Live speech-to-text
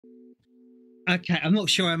Okay, I'm not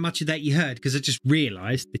sure how much of that you heard because I just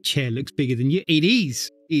realised the chair looks bigger than you. It is.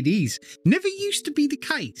 It is. Never used to be the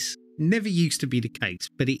case. Never used to be the case,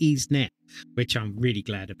 but it is now, which I'm really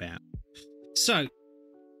glad about. So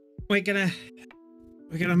we're gonna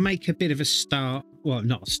make a bit of a start. Well,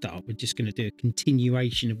 not a start. We're just gonna do a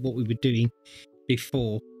continuation of what we were doing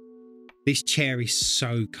before. This chair is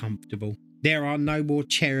so comfortable. There are no more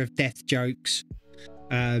chair of death jokes.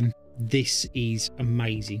 This is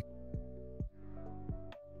amazing.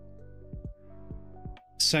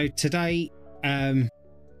 So today, I'm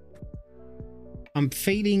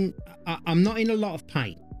feeling I'm not in a lot of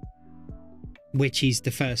pain, which is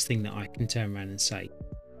the first thing that I can turn around and say.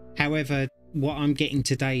 However, what I'm getting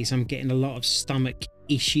today is I'm getting a lot of stomach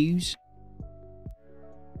issues.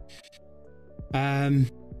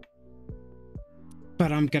 But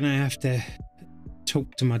I'm going to have to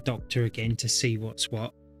talk to my doctor again to see what's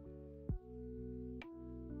what.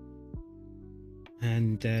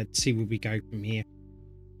 And see where we go from here.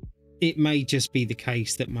 It may just be the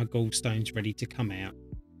case that my gallstone's ready to come out.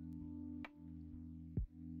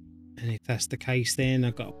 And if that's the case, then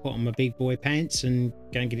I've got to put on my big boy pants and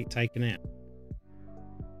go and get it taken out.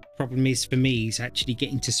 Problem is for me is actually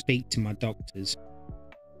getting to speak to my doctors.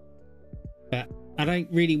 But I don't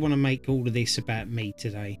really want to make all of this about me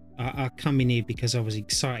today. I come in here because I was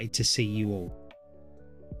excited to see you all,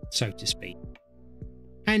 so to speak.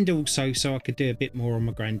 And also so I could do a bit more on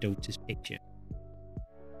my granddaughter's picture.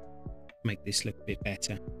 Make this look a bit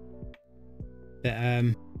better.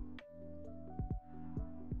 But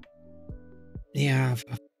yeah,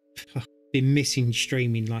 I've been missing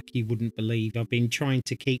streaming like you wouldn't believe. I've been trying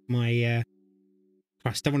to keep my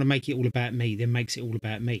Christ, don't want to make it all about me, then makes it all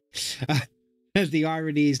about me. The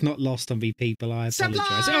irony is not lost on me, people. I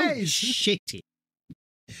apologise. Oh shit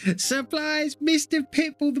it. Supplies, Mr.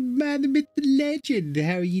 Pitbull, the man, the myth, the legend.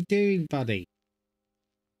 How are you doing, buddy?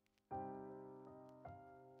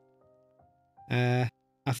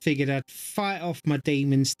 I figured I'd fight off my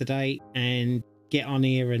demons today and get on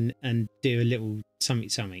here and do a little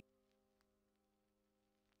something.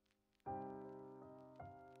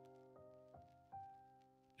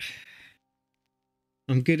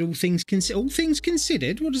 I'm good, all things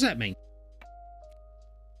considered. What does that mean?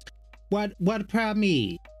 What about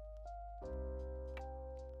me?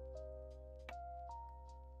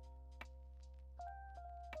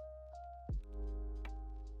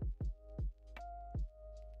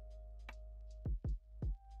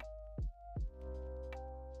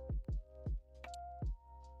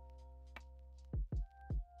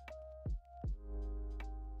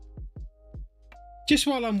 Just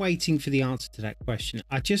while I'm waiting for the answer to that question,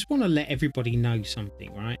 I just want to let everybody know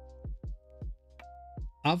something, right?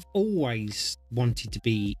 I've always wanted to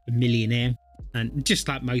be a millionaire, and just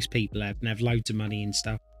like most people have, and have loads of money and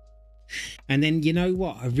stuff. And then, you know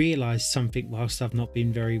what? I realised something whilst I've not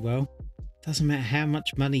been very well. It doesn't matter how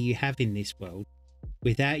much money you have in this world,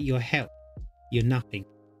 without your health, you're nothing.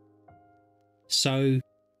 So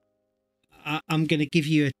I'm going to give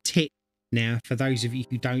you a tip now for those of you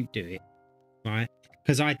who don't do it, right?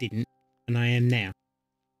 Because I didn't, and I am now.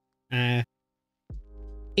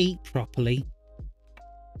 Eat properly.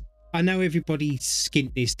 I know everybody's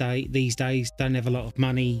skint these days, don't have a lot of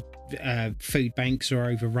money. Food banks are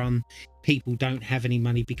overrun. People don't have any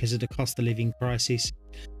money because of the cost of living crisis.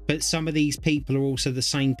 But some of these people are also the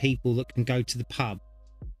same people that can go to the pub,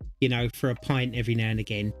 you know, for a pint every now and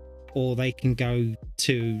again. Or they can go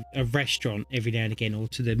to a restaurant every now and again, or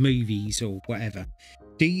to the movies or whatever.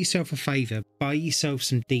 Do yourself a favour, buy yourself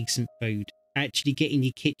some decent food. Actually get in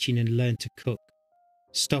your kitchen and learn to cook.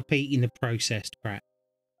 Stop eating the processed crap.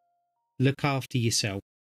 Look after yourself,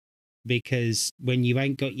 because when you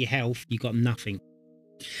ain't got your health, you got nothing.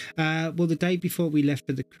 Well, the day before we left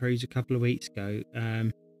for the cruise a couple of weeks ago,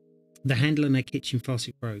 the handle on our kitchen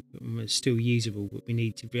faucet broke. It's still usable, but we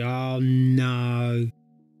need to be... Oh, no.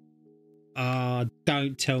 Oh,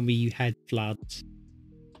 don't tell me you had floods.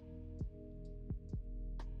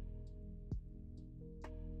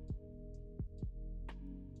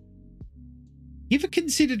 You ever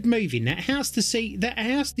considered moving? That house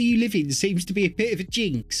that you live in seems to be a bit of a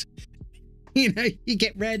jinx. You know, you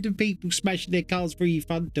get random people smashing their cars through your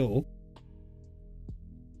front door.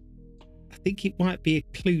 I think it might be a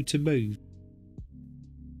clue to move.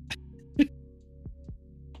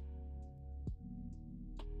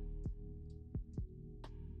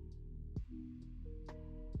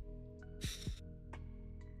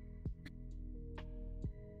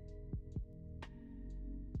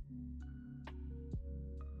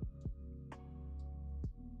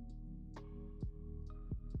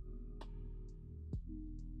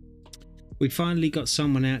 We finally got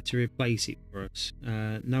someone out to replace it for us.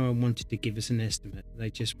 No one wanted to give us an estimate. They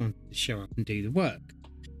just wanted to show up and do the work.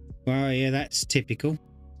 Well, yeah, that's typical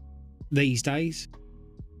these days.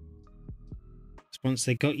 Once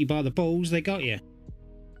they got you by the balls, they got you.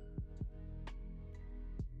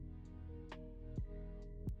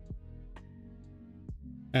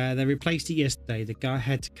 They replaced it yesterday. The guy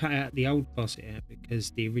had to cut out the old faucet out because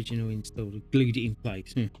the original installer glued it in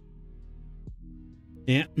place.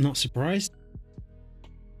 Yeah, not surprised.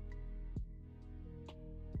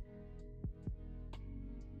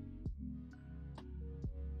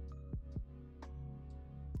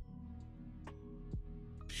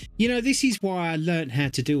 You know, this is why I learned how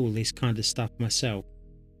to do all this kind of stuff myself.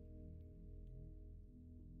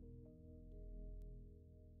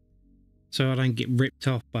 So I don't get ripped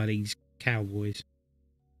off by these cowboys.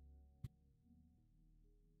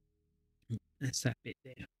 That's that bit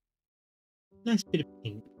there. Nice bit of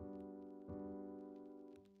pink.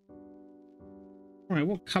 Right,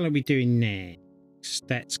 what colour are we doing next?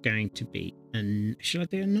 That's going to be an... Shall I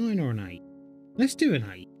do a 9 or an 8? Let's do an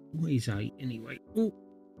 8. What is 8 anyway? Oh.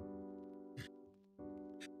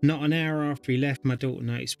 Not an hour after he left, my daughter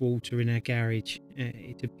noticed water in our garage.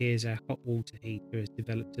 It appears our hot water heater has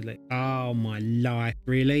developed a leak. Oh my life,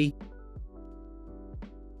 really?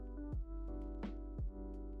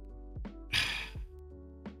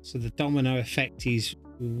 So the domino effect is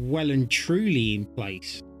well and truly in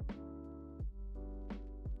place.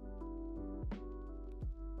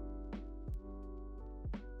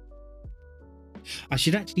 I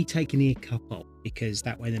should actually take an ear cup off, because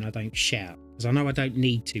that way then I don't shout, because I know I don't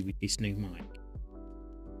need to with this new mic.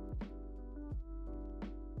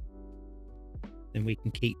 Then we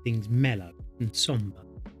can keep things mellow and somber,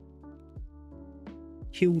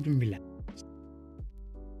 chilled and relaxed.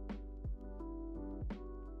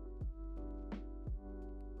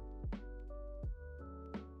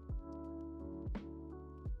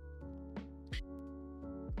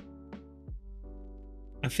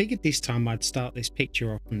 I figured this time I'd start this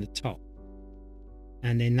picture off from the top,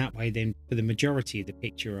 and then that way then for the majority of the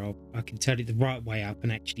picture I can turn it the right way up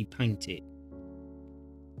and actually paint it.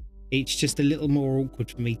 It's just a little more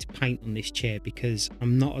awkward for me to paint on this chair because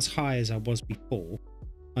I'm not as high as I was before,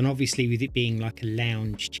 and obviously with it being like a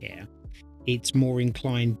lounge chair, it's more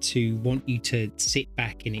inclined to want you to sit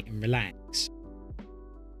back in it and relax.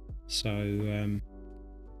 So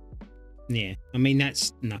yeah, I mean,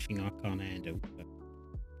 that's nothing I can't handle, but...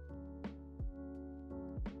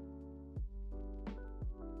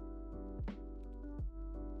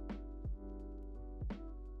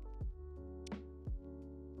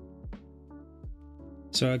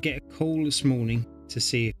 So I get a call this morning to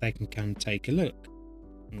see if they can come take a look.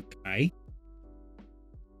 Okay.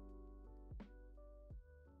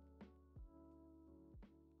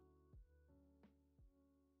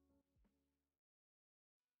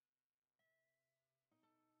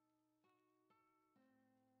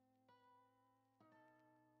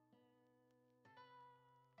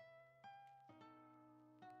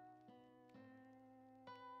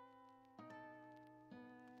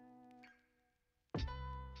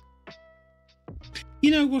 You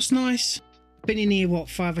know what's nice? Been in here, what,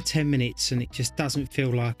 5 or 10 minutes, and it just doesn't feel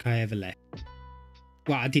like I ever left.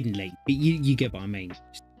 Well, I didn't leave, but you get what I mean.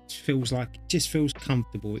 It feels like, it just feels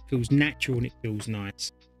comfortable. It feels natural and it feels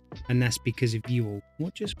nice. And that's because of you all.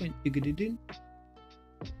 What just went do-ga-do-do?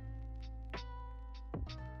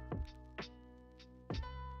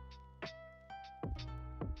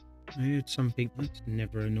 I heard something that's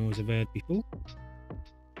never a noise I've heard before.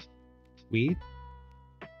 Weird.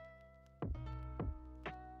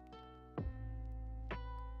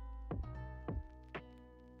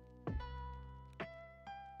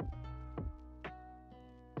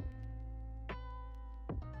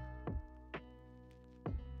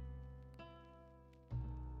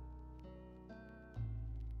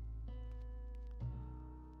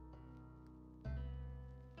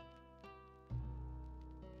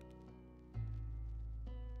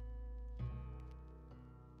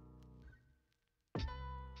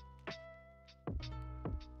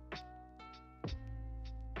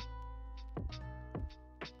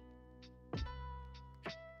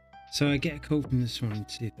 So I get a call from this one to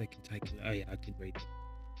see if they can take a look. Oh yeah, I did read it.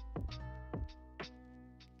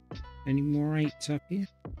 Any more 8s up here?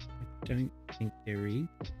 I don't think there is.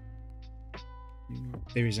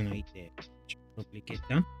 There is an 8 there, which will probably get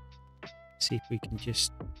done. See if we can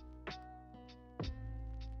just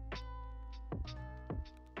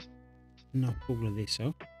knock all of this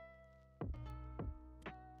off.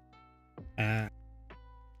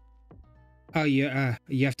 Oh, you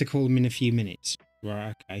have to call them in a few minutes.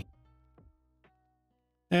 Right, okay.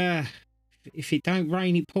 If it don't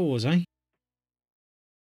rain, it pours, eh?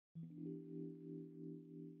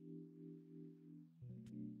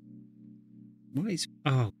 What is...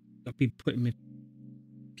 Oh, I've been putting my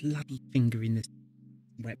bloody finger in this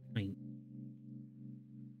wet paint.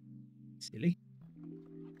 Silly.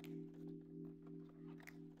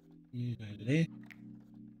 You go there.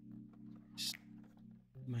 Just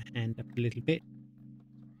put my hand up a little bit.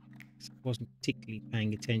 I wasn't particularly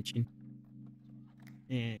paying attention.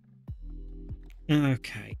 Yeah.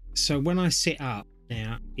 Okay, so when I sit up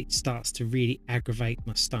now, it starts to really aggravate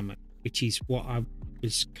my stomach, which is what I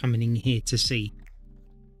was coming in here to see.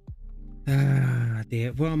 Ah,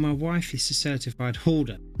 dear. Well, my wife is a certified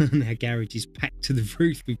hoarder, and our garage is packed to the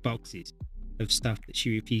roof with boxes of stuff that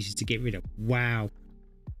she refuses to get rid of. Wow.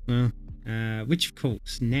 Well, which of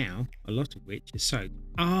course now, a lot of which are soaked.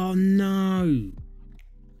 Oh no.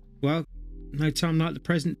 Well, no time like the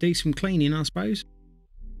present to do some cleaning, I suppose.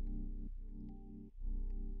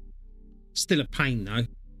 Still a pain though.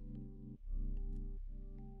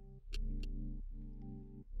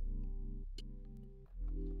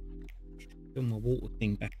 Fill my water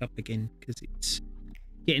thing back up again because it's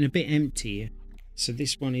getting a bit empty here. So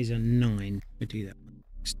this one is a 9. We'll do that one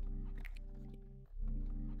next.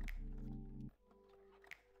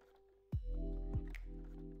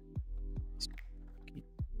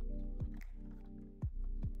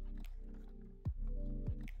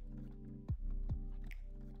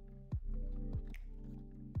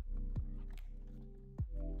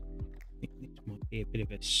 I think this might be a bit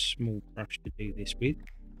of a small brush to do this with.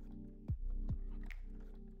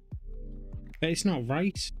 But it's not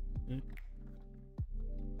race.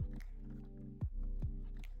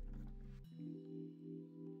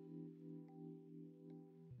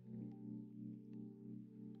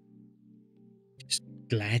 Just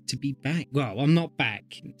glad to be back. Well, I'm not back.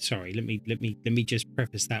 Sorry, let me just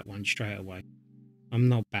preface that one straight away. I'm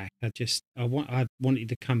not back. I wanted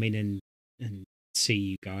to come in and see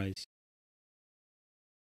you guys.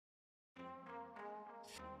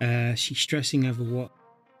 She's stressing over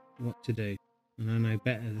what to do, and I know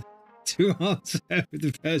better to answer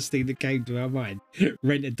the first thing that came to our mind.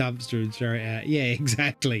 Rent a dumpster and throw it out. Yeah,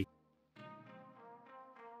 exactly.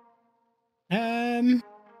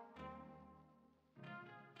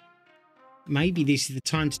 Maybe this is the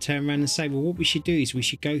time to turn around and say, well, what we should do is we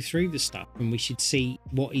should go through the stuff and we should see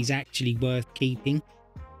what is actually worth keeping.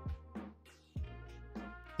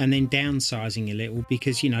 And then downsizing a little,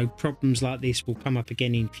 because, you know, problems like this will come up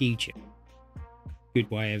again in future. Good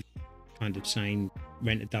way of kind of saying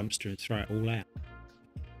rent a dumpster and throw it all out,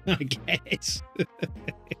 I guess.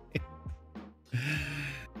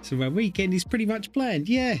 So my weekend is pretty much planned,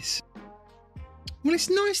 yes. Well, it's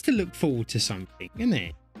nice to look forward to something, isn't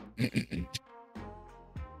it?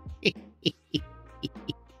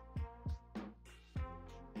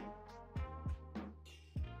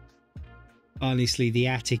 Honestly, the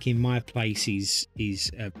attic in my place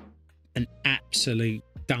is an absolute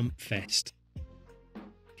dump fest,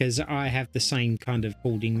 because I have the same kind of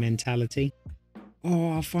hoarding mentality.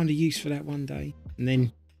 Oh, I'll find a use for that one day, and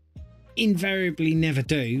then invariably never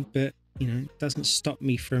do. But you know, it doesn't stop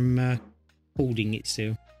me from hoarding it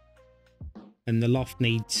still. And the loft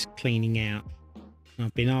needs cleaning out.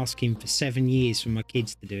 I've been asking for 7 years for my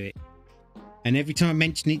kids to do it. And every time I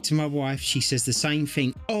mention it to my wife, she says the same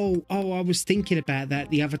thing. Oh, I was thinking about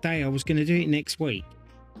that the other day. I was going to do it next week.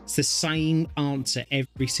 It's the same answer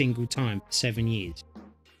every single time for 7 years.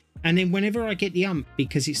 And then whenever I get the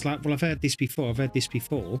because it's like, well, I've heard this before.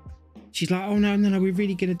 She's like, oh, no, we're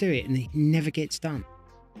really going to do it. And it never gets done.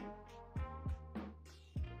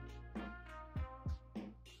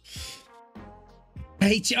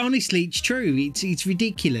 Honestly, it's true. It's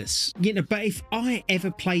ridiculous, you know. But if I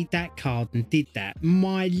ever played that card and did that,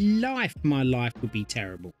 my life would be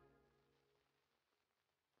terrible.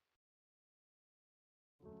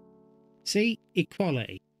 See,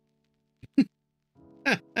 equality.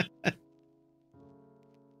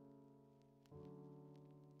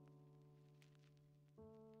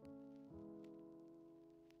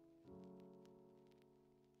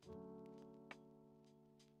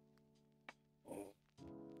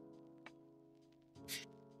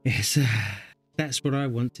 Yes, that's what I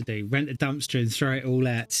want to do. Rent a dumpster and throw it all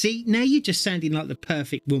out. See, now you're just sounding like the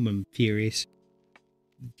perfect woman, Furious.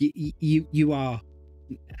 You are.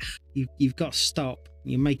 You've got to stop.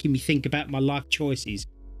 You're making me think about my life choices.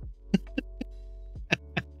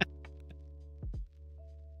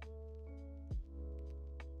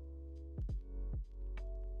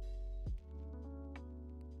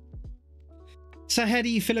 So how do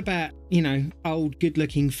you feel about, you know, old,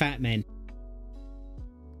 good-looking fat men?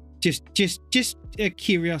 Just a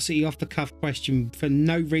curiosity off the cuff question for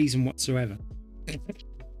no reason whatsoever.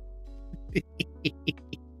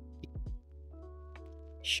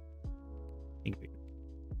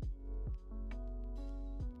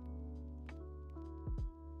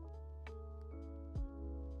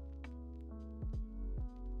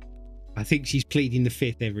 I think she's pleading the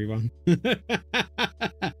fifth, everyone.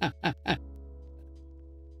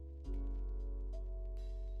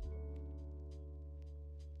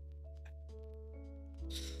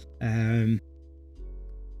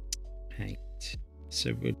 Right.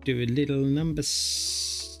 So we'll do a little number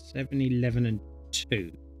 7, 11, and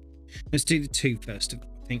 2. Let's do the 2 first of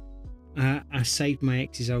all, I think. I saved my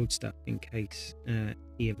ex's old stuff in case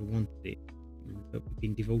he ever wanted it. But we've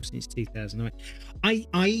been divorced since 2009.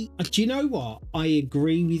 Do you know what? I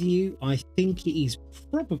agree with you. I think it is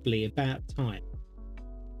probably about time.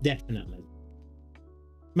 Definitely.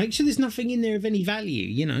 Make sure there's nothing in there of any value,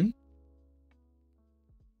 you know.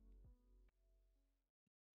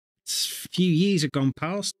 A few years have gone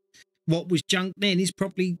past. What was junk then is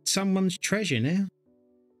probably someone's treasure now.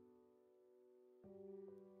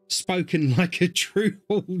 Spoken like a true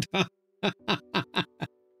holder.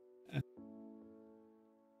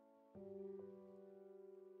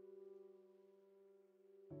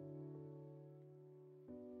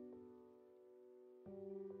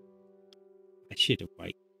 I should have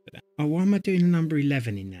waited for that. Oh, why am I doing a number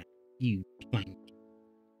 11 in that? You plank.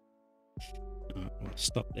 Alright, I'll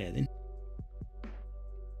stop there then.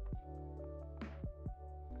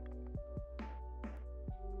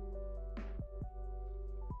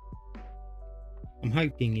 I'm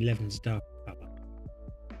hoping 11's dark colour.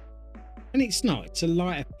 And it's not, it's a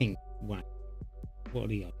lighter pink one. What are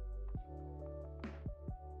the odds?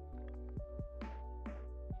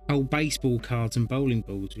 Old baseball cards and bowling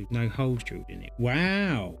balls with no holes drilled in it.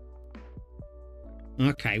 Wow.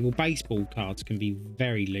 Okay, well, baseball cards can be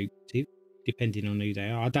very lucrative depending on who they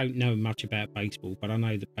are. I don't know much about baseball, but I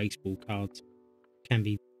know that baseball cards can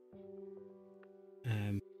be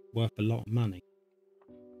worth a lot of money.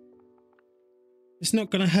 It's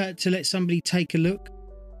not going to hurt to let somebody take a look.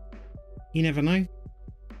 You never know.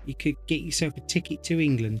 You could get yourself a ticket to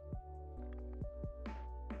England.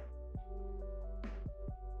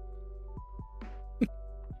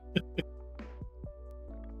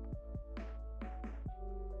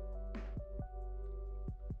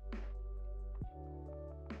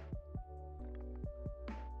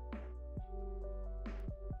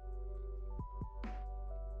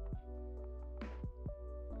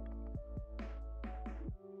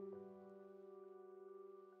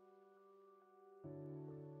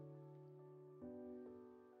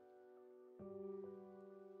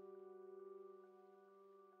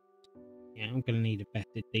 Yeah, I'm going to need a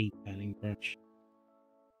better detailing brush.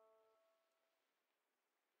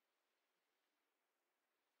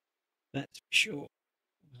 That's for sure.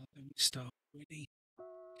 Well, let me start already.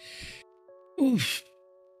 Oof.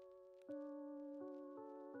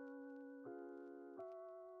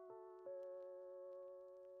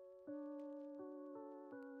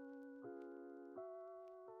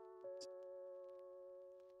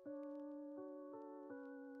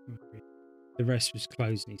 Okay. The rest was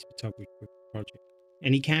closing his photography project.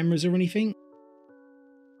 Any cameras or anything?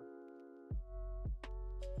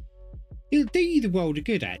 It'll do you the world of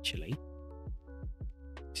good, actually,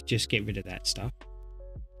 to just get rid of that stuff.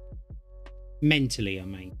 Mentally, I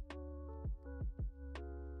mean.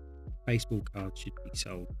 Baseball cards should be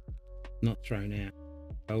sold, not thrown out.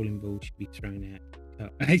 Bowling ball should be thrown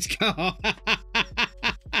out. It's car.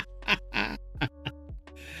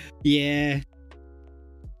 Yeah.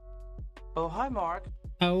 Oh, hi, Mark.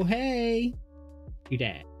 Oh, hey. You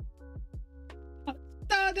there? Oh,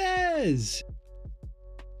 Starters!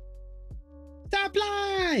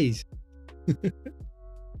 Supplies!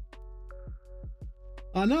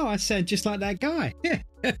 I know, I sound just like that guy.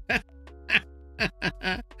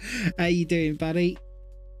 How you doing, buddy?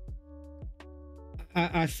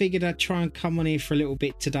 I figured I'd try and come on here for a little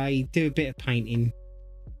bit today, do a bit of painting,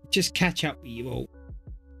 just catch up with you all.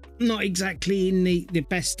 Not exactly in the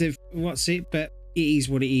best of what's it, but it is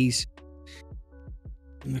what it is.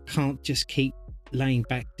 And I can't just keep laying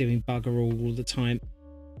back doing bugger all the time.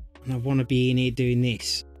 And I want to be in here doing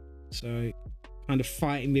this. So kind of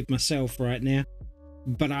fighting with myself right now.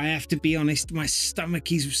 But I have to be honest, my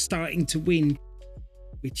stomach is starting to win,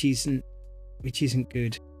 which isn't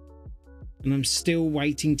good. And I'm still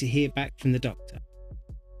waiting to hear back from the doctor.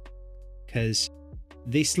 Because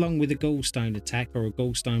this long with a gallstone attack or a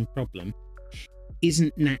gallstone problem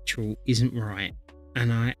isn't natural, isn't right.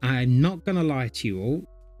 And I'm not going to lie to you all.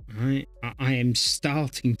 Right? I am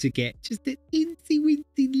starting to get just an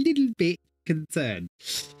incy-wincy little bit concerned.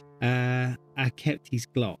 I kept his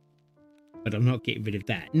Glock, but I'm not getting rid of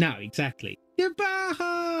that. No, exactly.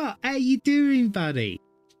 Yabaha! How you doing, buddy?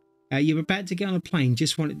 You're about to get on a plane.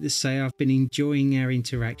 Just wanted to say I've been enjoying our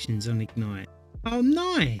interactions on Ignite. Oh,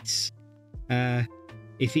 nice.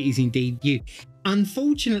 If it is indeed you.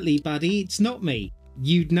 Unfortunately, buddy, it's not me.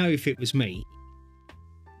 You'd know if it was me.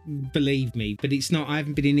 Believe me, but it's not. I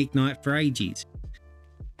haven't been in Ignite for ages.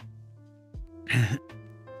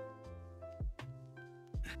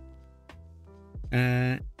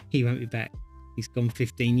 He won't be back. He's gone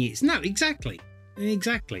 15 years. No, exactly.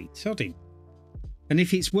 Exactly. Sod him. And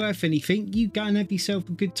if it's worth anything, you go and have yourself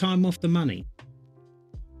a good time off the money.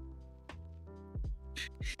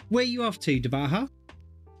 Where are you off to, Dabaha?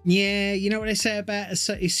 Yeah, you know what they say about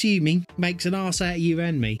assuming makes an arse out of you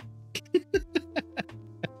and me.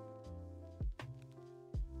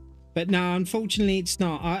 But no, unfortunately it's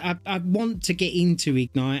not. I want to get into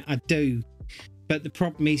Ignite, I do. But the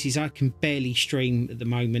problem is I can barely stream at the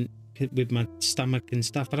moment with my stomach and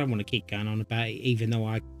stuff. I don't want to keep going on about it, even though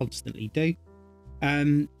I constantly do.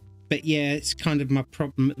 But yeah, it's kind of my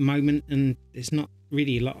problem at the moment, and there's not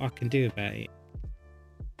really a lot I can do about it.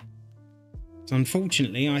 So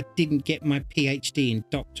unfortunately, I didn't get my PhD and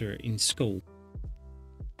doctorate in school.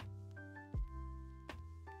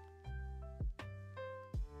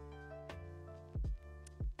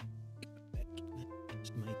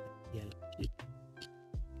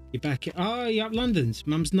 You're back. Oh, you're up London's.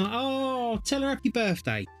 Mum's not. Oh, tell her happy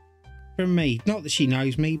birthday from me. Not that she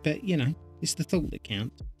knows me, but you know, it's the thought that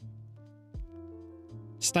counts.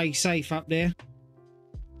 Stay safe up there.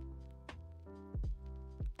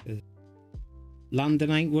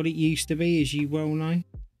 London ain't what it used to be, as you well know.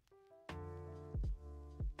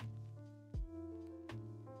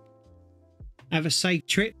 Have a safe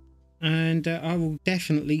trip, and I will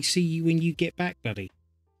definitely see you when you get back, buddy.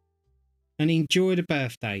 And enjoy the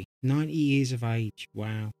birthday. 90 years of age.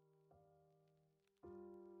 Wow.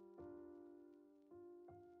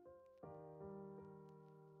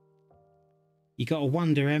 You got to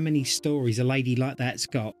wonder how many stories a lady like that's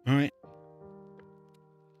got, right?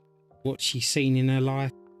 What she's seen in her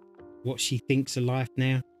life. What she thinks of life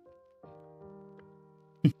now.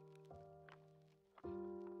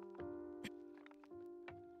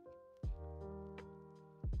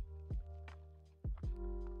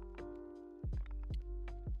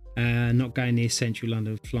 Not going near central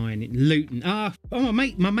London, flying in Luton. Oh,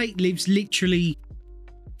 my mate lives literally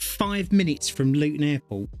 5 minutes from Luton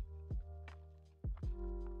Airport.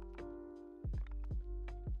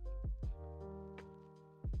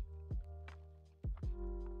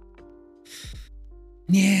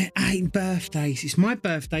 Yeah, 8 birthdays. It's my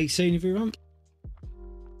birthday soon, everyone.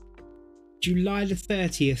 July the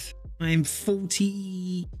 30th. I am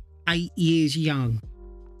 48 years young.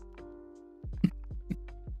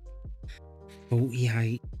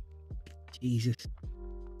 48. Jesus.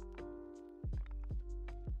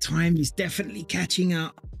 Time is definitely catching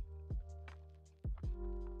up.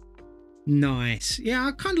 Nice. Yeah,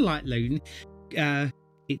 I kind of like Luton.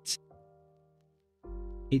 It's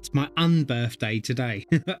my unbirthday today.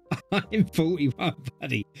 I'm 41,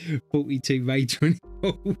 buddy. 42 May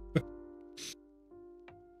 24.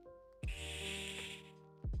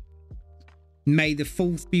 May the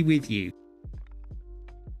 4th be with you.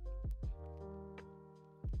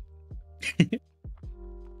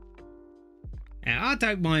 I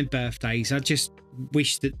don't mind birthdays. I just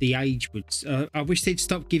wish that the age would... I wish they'd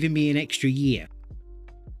stop giving me an extra year.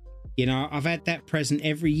 You know, I've had that present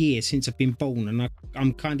every year since I've been born, and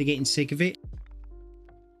I'm kind of getting sick of it.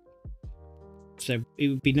 So it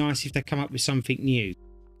would be nice if they come up with something new.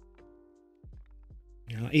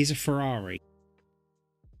 You know, here's a Ferrari.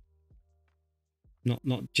 Not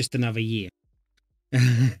just another year.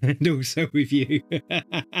 And also with you.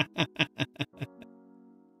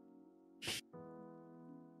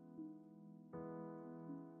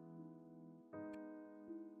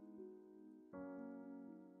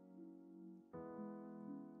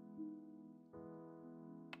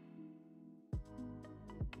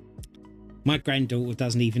 My granddaughter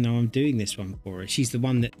doesn't even know I'm doing this one for her. She's the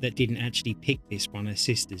one that didn't actually pick this one. Her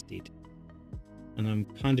sisters did. And I'm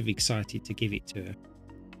kind of excited to give it to her.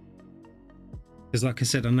 Because like I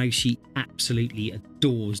said, I know she absolutely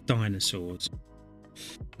adores dinosaurs.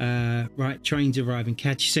 Right, train's arriving.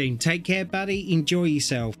 Catch you soon. Take care, buddy. Enjoy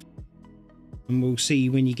yourself. And we'll see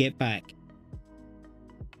you when you get back.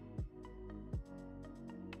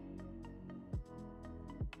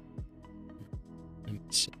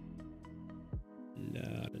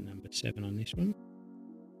 Number 7 on this one.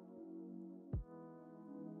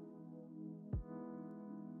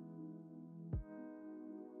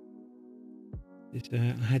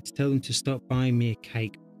 I had to tell them to stop buying me a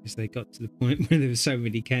cake because they got to the point where there were so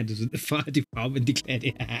many candles that the fire department declared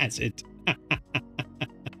it a hazard.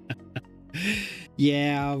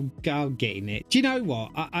 Yeah, I'm getting it. Do you know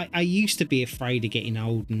what? I used to be afraid of getting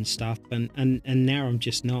old and stuff, and now I'm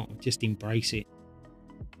just not. I just embrace it.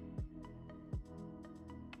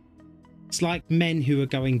 It's like men who are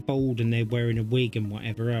going bald and they're wearing a wig and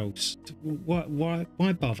whatever else. Why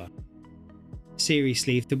bother?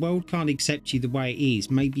 Seriously, if the world can't accept you the way it is,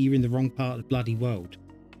 maybe you're in the wrong part of the bloody world.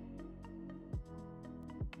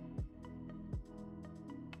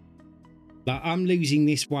 Like, I'm losing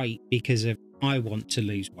this weight because of I want to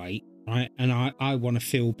lose weight, right? And I want to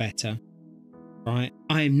feel better, right?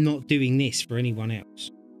 I am not doing this for anyone else.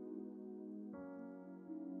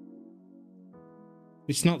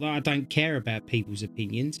 It's not that I don't care about people's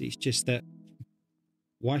opinions. It's just that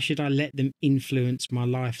why should I let them influence my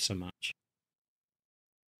life so much?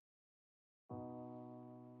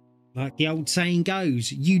 Like the old saying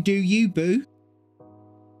goes, you do you, boo.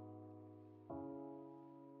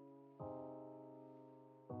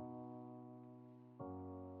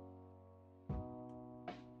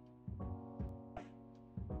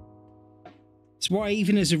 It's why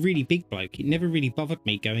even as a really big bloke, it never really bothered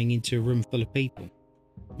me going into a room full of people.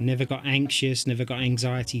 I never got anxious, never got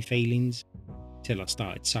anxiety feelings until I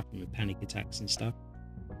started suffering with panic attacks and stuff.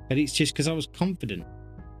 But it's just because I was confident.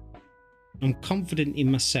 I'm confident in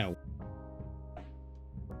myself.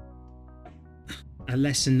 A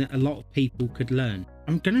lesson that a lot of people could learn.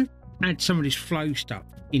 I'm going to add some of this flow stuff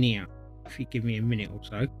in here, if you give me a minute or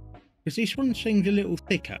so. Because this one seems a little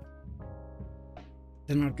thicker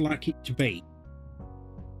than I'd like it to be.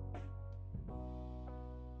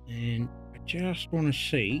 And I just want to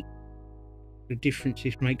see the difference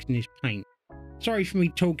this makes in this paint. Sorry for me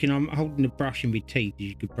talking, I'm holding the brush in my teeth, as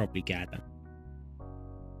you could probably gather.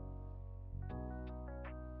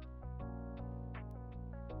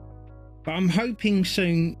 But I'm hoping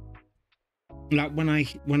soon, like when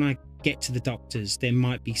I get to the doctors, there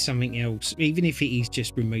might be something else, even if it is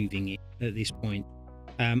just removing it at this point.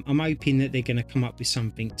 I'm hoping that they're going to come up with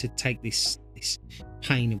something to take this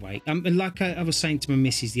pain away. And like I was saying to my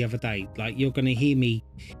missus the other day, like, you're going to hear me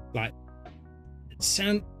like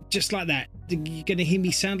sound just like that. You're going to hear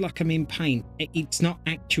me sound like I'm in pain. It's not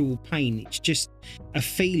actual pain. It's just a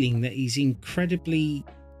feeling that is incredibly...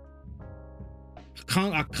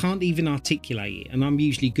 I can't even articulate it, and I'm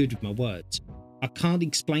usually good with my words. I can't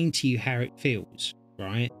explain to you how it feels,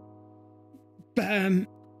 right? But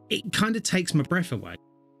it kind of takes my breath away.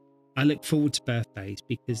 I look forward to birthdays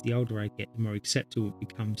because the older I get, the more acceptable it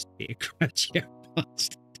becomes to be a crouchy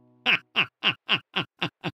bastard.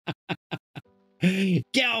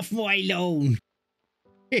 Get off my lawn!